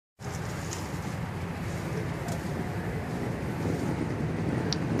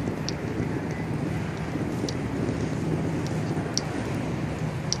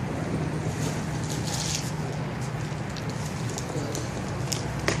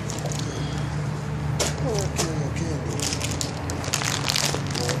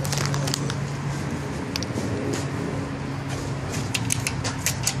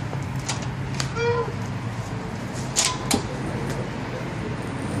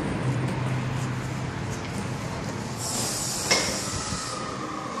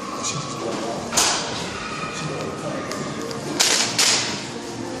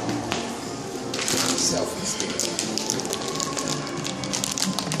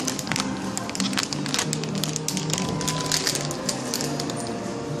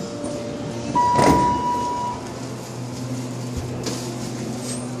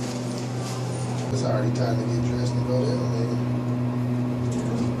already time to get dressed and go there, nigga.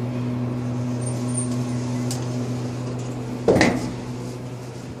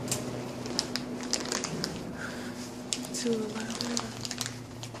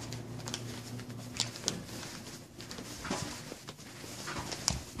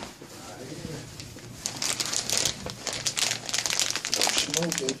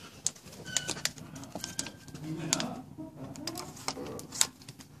 Smoking.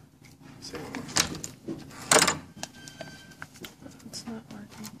 It's not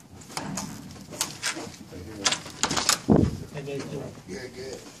working. Yeah,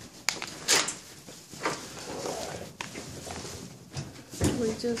 good.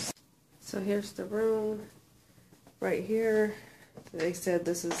 So here's the room. Right here, they said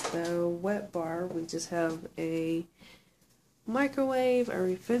this is the wet bar. We just have a microwave, a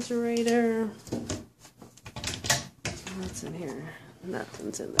refrigerator. What's in here?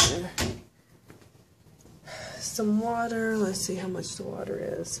 Nothing's in there. Some water. Let's see how much the water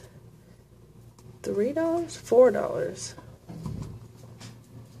is. $3? $4.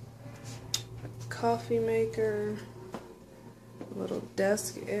 Coffee maker. Little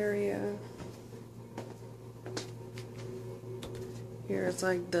desk area. Here it's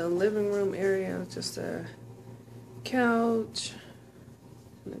like the living room area, just a couch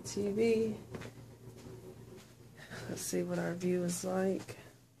and a TV. Let's see what our view is like.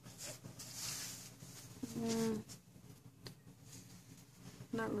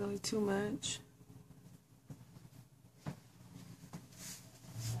 Not really too much.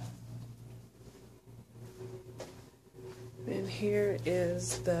 And here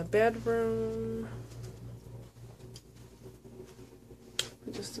is the bedroom.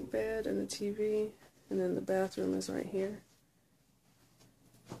 Just a bed and a TV. And then the bathroom is right here.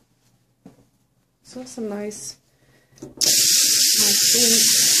 So it's a nice thing.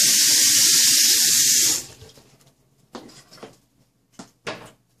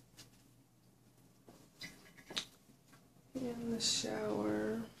 And the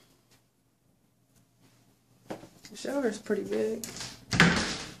shower. The shower is pretty big.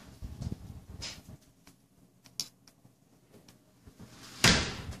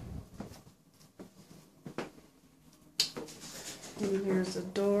 And here's a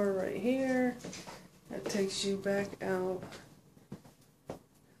door right here that takes you back out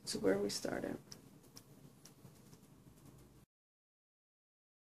to where we started.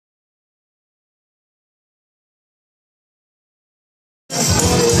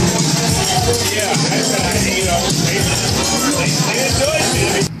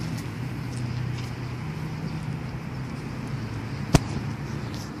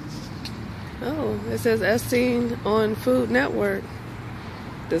 Oh, it says as seen on Food Network.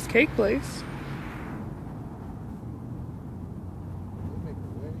 This cake place.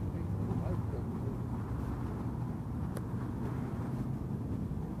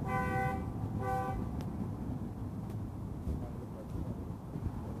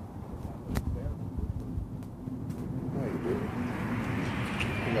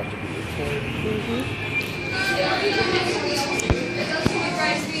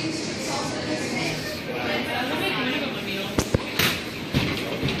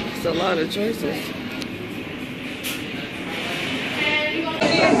 It's a lot of choices.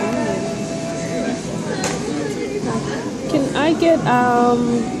 Can I get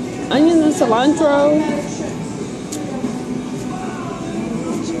onion and cilantro?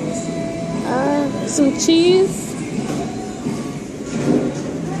 Some cheese.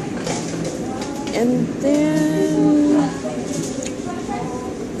 And then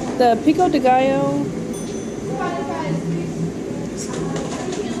the pico de gallo.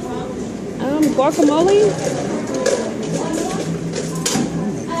 Guacamole?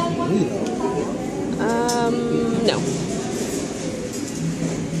 No.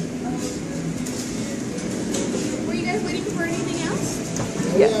 Were you guys waiting for anything else?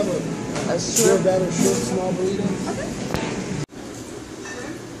 Yeah. We have a shrimp batter, shrimp small burrito. Okay.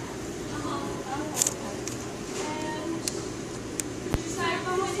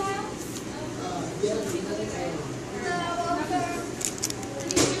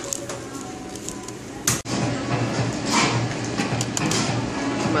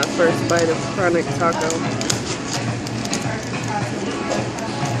 My first bite of chronic taco.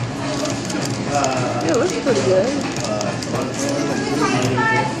 Yeah, it looks pretty good.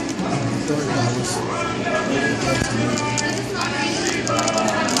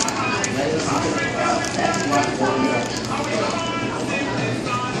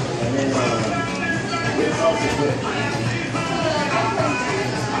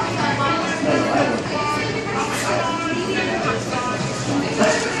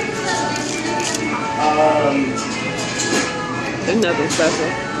 There's nothing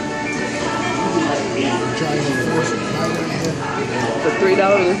special. Try the first bite right here. For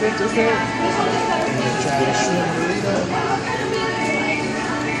 $3.50. Try the shrimp burrito.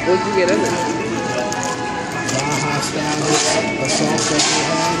 What'd you get in there? Baja style, a sauce that they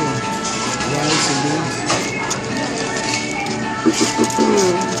had, and rice and beans.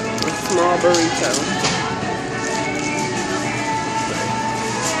 A small burrito.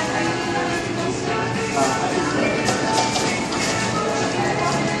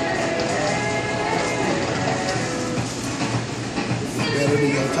 Better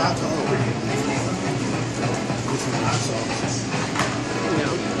than your taco. With some hot sauce.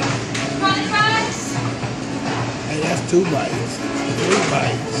 Yeah. Hey, that's 2 bites. 3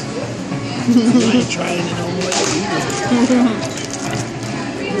 bites. You ain't trying it no more either.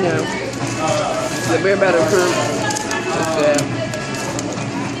 Yeah. The beer batter shrimp is good.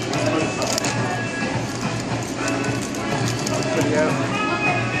 Pretty good.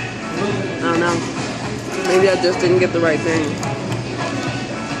 I don't know. Maybe I just didn't get the right thing.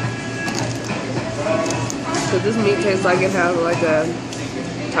 Cause this meat tastes like it has like a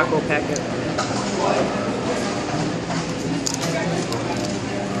taco packet.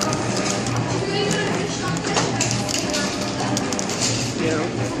 Yeah.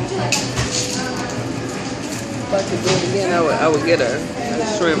 If I could do it again, I would get a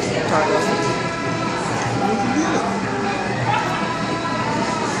shrimp taco.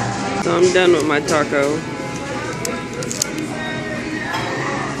 So I'm done with my taco.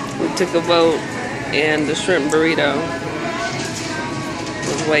 We took a vote, and the shrimp burrito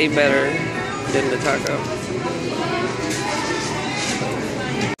was way better than the taco.